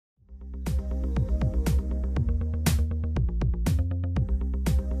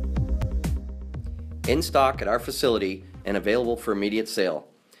In stock at our facility and available for immediate sale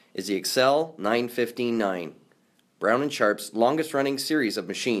is the Xcel 9.15.9, Brown Sharpe's longest running series of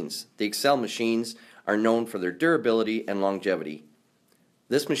machines. The Xcel machines are known for their durability and longevity.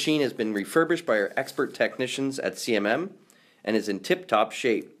 This machine has been refurbished by our expert technicians at CMM and is in tip-top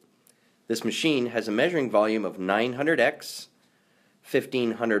shape. This machine has a measuring volume of 900X,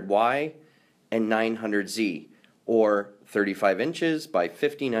 1500Y, and 900Z, or 35 inches by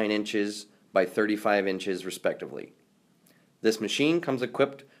 59 inches by 35 inches respectively. This machine comes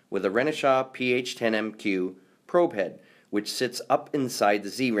equipped with a Renishaw PH10MQ probe head, which sits up inside the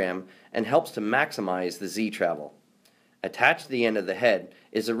Z-ram and helps to maximize the Z travel. Attached to the end of the head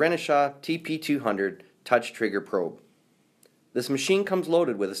is a Renishaw TP200 touch trigger probe. This machine comes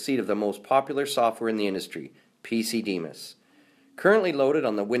loaded with a seat of the most popular software in the industry, PC-DMIS. Currently loaded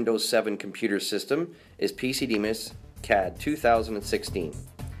on the Windows 7 computer system is PC-DMIS CAD 2016.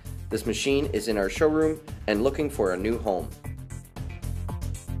 This machine is in our showroom and looking for a new home.